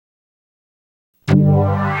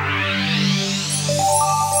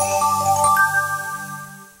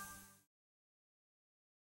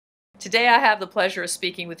Today I have the pleasure of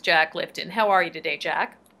speaking with Jack Lifton. How are you today,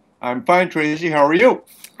 Jack? I'm fine, Tracy. How are you?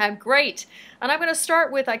 I'm great. And I'm going to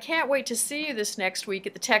start with, I can't wait to see you this next week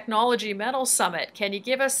at the Technology Metal Summit. Can you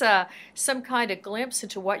give us some kind of glimpse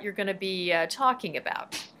into what you're going to be talking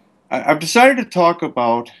about? I've decided to talk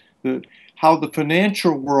about how the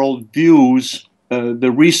financial world views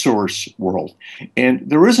the resource world. And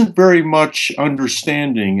there isn't very much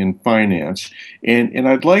understanding in finance. And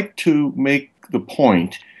I'd like to make the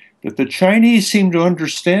point that the Chinese seem to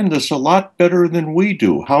understand this a lot better than we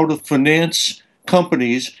do, how to finance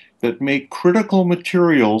companies that make critical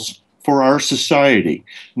materials for our society.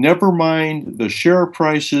 Never mind the share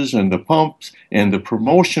prices and the pumps and the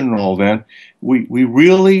promotion and all that. We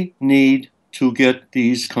really need to get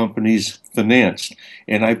these companies financed.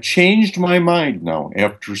 And I've changed my mind now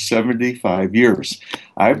after 75 years.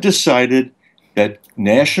 I've decided that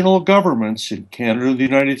national governments in Canada and the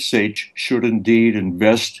United States should indeed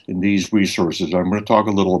invest in these resources. I'm going to talk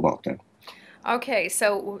a little about that. Okay,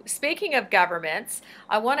 so speaking of governments,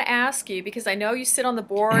 I want to ask you because I know you sit on the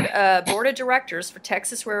board of directors for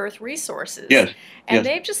Texas Rare Earth Resources, Yes, and yes.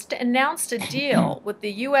 they've just announced a deal with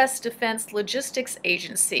the U.S. Defense Logistics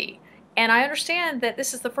Agency. And I understand that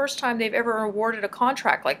this is the first time they've ever awarded a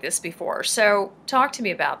contract like this before. So talk to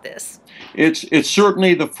me about this. It's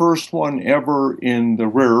certainly the first one ever in the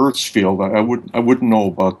rare earths field. I wouldn't know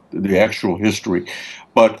about the actual history,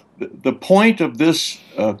 but the point of this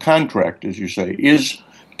contract, as you say, is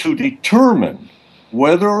to determine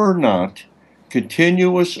whether or not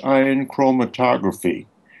continuous ion chromatography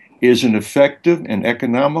is an effective and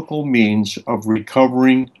economical means of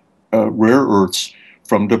recovering rare earths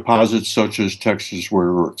from deposits such as Texas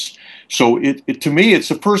rare earths. So to me, it's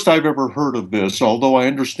the first I've ever heard of this, although I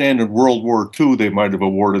understand in World War II they might have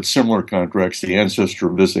awarded similar contracts, the ancestor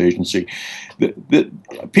of this agency.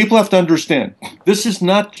 People have to understand, this is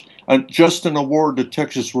not just an award to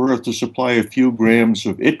Texas rare earth to supply a few grams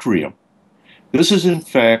of yttrium. This is, in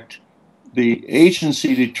fact, the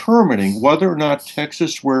agency determining whether or not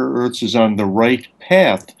Texas rare earths is on the right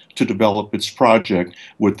path to develop its project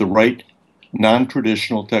with the right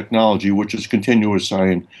non-traditional technology, which is continuous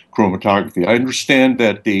ion chromatography. I understand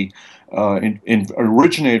that the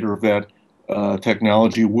originator of that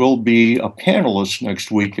technology will be a panelist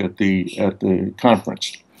next week at the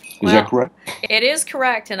conference. Is that Well, correct? it is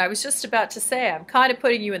correct, and I was just about to say I'm kind of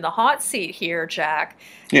putting you in the hot seat here, Jack,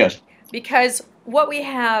 Yes. because what we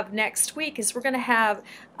have next week is we're going to have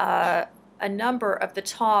a number of the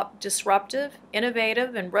top disruptive,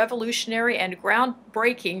 innovative, and revolutionary and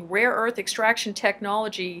groundbreaking rare earth extraction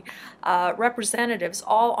technology representatives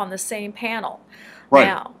all on the same panel. Right.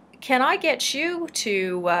 Now, can I get you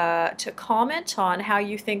to comment on how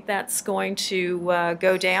you think that's going to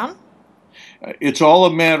go down? It's all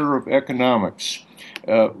a matter of economics.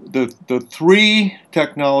 The three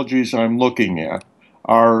technologies I'm looking at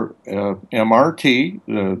are MRT,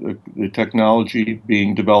 the technology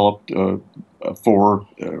being developed for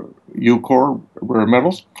UCOR rare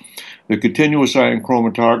metals, the continuous ion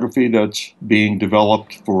chromatography that's being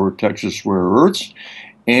developed for Texas rare earths,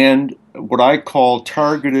 and what I call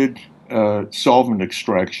targeted solvent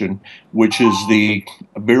extraction, which is the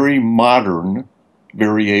very modern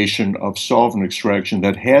variation of solvent extraction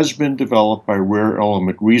that has been developed by Rare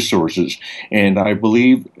Element Resources. And I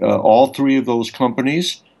believe all three of those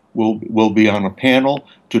companies will be on a panel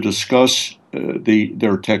to discuss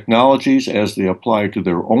their technologies as they apply to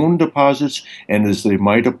their own deposits and as they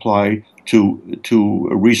might apply to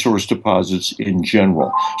resource deposits in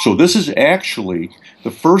general. So this is actually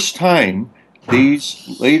the first time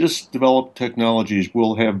these latest developed technologies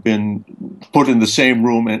will have been put in the same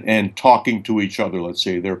room and talking to each other. Let's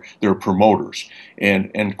say they're promoters,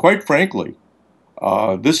 and quite frankly,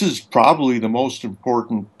 this is probably the most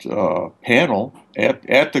important panel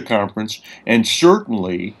at the conference, and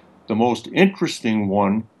certainly the most interesting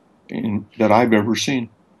one that I've ever seen.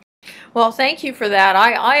 Well, thank you for that.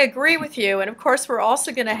 I agree with you. And of course, we're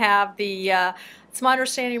also going to have it's my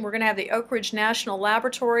understanding we're going to have the Oak Ridge National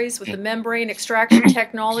Laboratories with the membrane extraction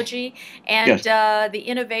technology and Yes, the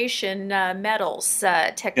innovation metals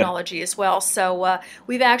yeah, technology as well. So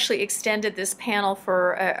we've actually extended this panel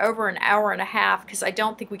for over an hour and a half because I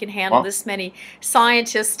don't think we can handle well, this many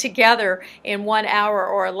scientists together in 1 hour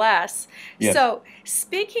or less. yes. So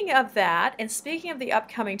speaking of that, and speaking of the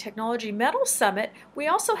upcoming Technology Metal Summit, we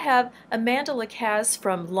also have Amanda Lacaz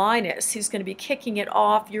from Linus, who's going to be kicking it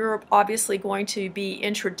off. You're obviously going to to be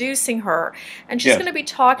introducing her, and she's Yes. going to be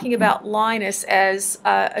talking about Linus as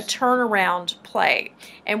a turnaround play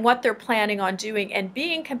and what they're planning on doing and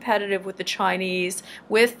being competitive with the Chinese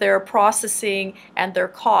with their processing and their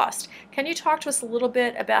cost. Can you talk to us a little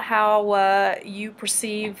bit about how you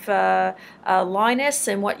perceive Linus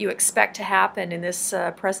and what you expect to happen in this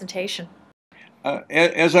presentation?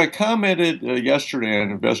 As I commented yesterday on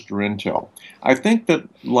Investor Intel, I think that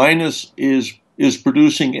Linus is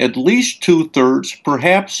producing at least two-thirds,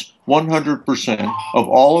 perhaps 100% of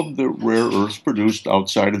all of the rare earths produced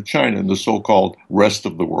outside of China in the so-called rest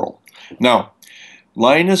of the world. Now,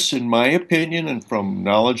 Linus, in my opinion, and from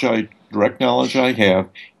direct knowledge I have,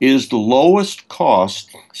 is the lowest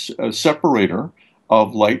cost separator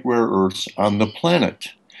of light rare earths on the planet.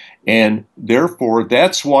 And therefore,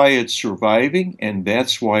 that's why it's surviving and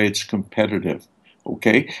that's why it's competitive.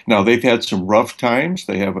 Okay. Now they've had some rough times.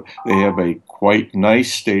 They have a quite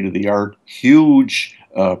nice state-of-the-art, huge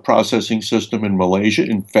processing system in Malaysia.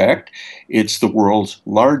 In fact, it's the world's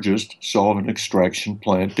largest solvent extraction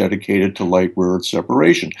plant dedicated to light rare earth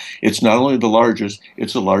separation. It's not only the largest,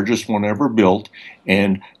 it's the largest one ever built.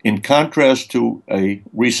 And in contrast to a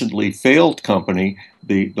recently failed company,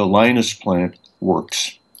 the Linus plant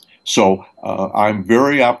works. So I'm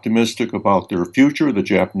very optimistic about their future. The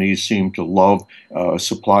Japanese seem to love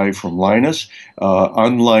supply from Linus.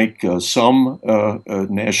 Unlike some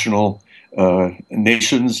national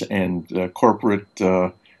nations and corporate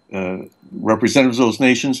representatives of those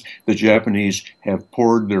nations, the Japanese have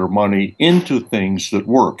poured their money into things that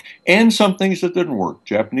work and some things that didn't work.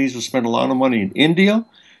 Japanese have spent a lot of money in India,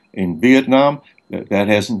 in Vietnam. That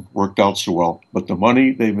hasn't worked out so well. But the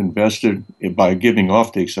money they've invested by giving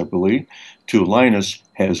offtakes, I believe, to Linus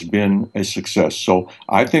has been a success. So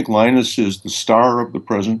I think Linus is the star of the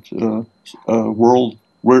present world,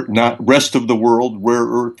 not rest of the world rare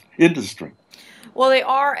earth industry. Well, they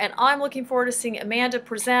are, and I'm looking forward to seeing Amanda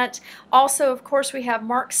present. Also, of course, we have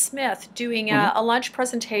Mark Smith doing a lunch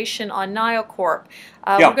presentation on NioCorp.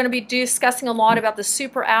 We're going to be discussing a lot about the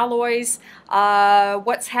super alloys,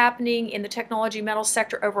 what's happening in the technology metal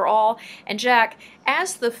sector overall. And Jack,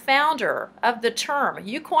 as the founder of the term,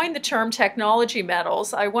 you coined the term technology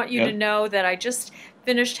metals. I want you to know that I just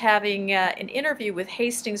finished having an interview with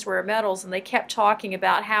Hastings Rare Metals, and they kept talking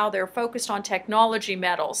about how they're focused on technology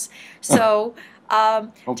metals. So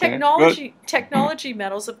Okay, technology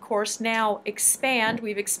metals, of course, now expand.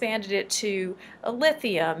 We've expanded it to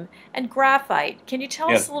lithium and graphite. Can you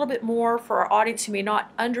tell us a little bit more for our audience who may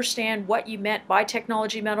not understand what you meant by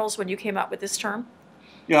technology metals when you came up with this term?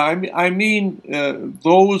 Yeah, I mean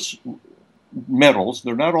those metals,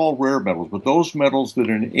 they're not all rare metals, but those metals that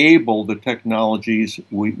enable the technologies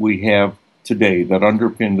we have today that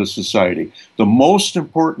underpin the society. The most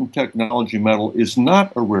important technology metal is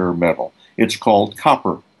not a rare metal. It's called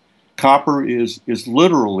copper. Copper is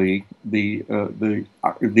literally the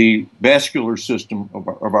vascular system of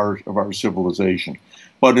our civilization.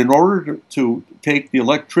 But in order to take the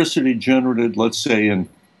electricity generated, let's say in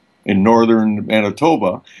northern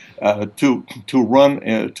Manitoba, to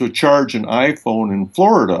charge an iPhone in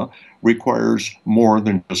Florida requires more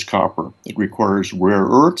than just copper. It requires rare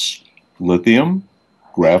earths, lithium,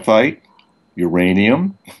 graphite,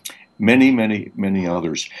 uranium, many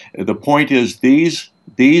others. The point is these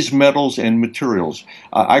metals and materials.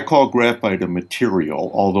 I call graphite a material,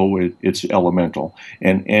 although it's elemental,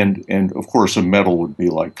 and of course a metal would be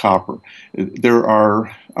like copper. There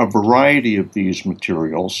are a variety of these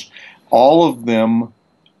materials. All of them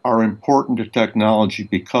are important to technology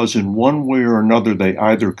because in one way or another they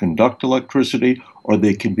either conduct electricity or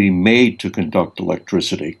they can be made to conduct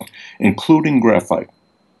electricity, including graphite.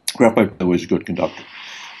 Graphite is a good conductor.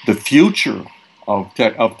 The future of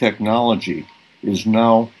technology is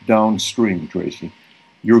now downstream, Tracy.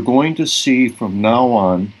 You're going to see from now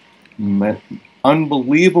on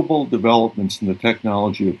unbelievable developments in the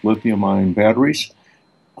technology of lithium-ion batteries,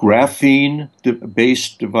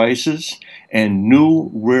 graphene-based devices, and new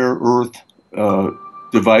rare earth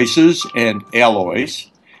devices and alloys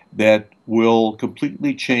that will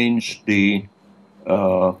completely change the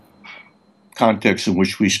context in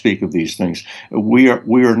which we speak of these things. We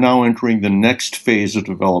are now entering the next phase of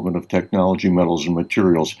development of technology, metals, and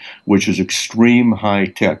materials, which is extreme high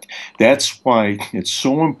tech. That's why it's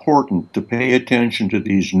so important to pay attention to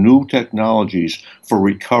these new technologies for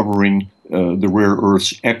recovering the rare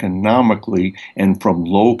earths economically and from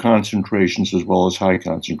low concentrations as well as high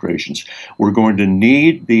concentrations. We're going to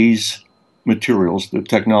need these materials, the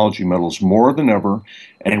technology metals, more than ever,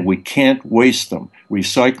 and we can't waste them.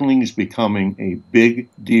 Recycling is becoming a big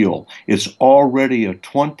deal. It's already a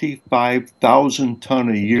 25,000 ton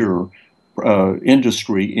a year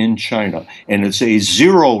industry in China, and it's a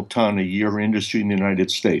 0-ton-a-year industry in the United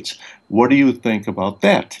States. What do you think about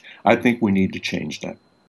that? I think we need to change that.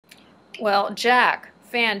 Well, Jack,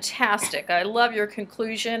 fantastic. I love your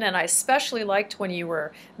conclusion, and I especially liked when you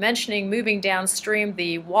were mentioning moving downstream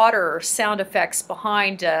the water sound effects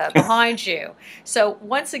behind you. So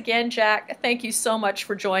once again, Jack, thank you so much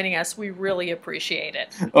for joining us. We really appreciate it.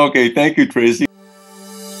 Okay, thank you, Tracy.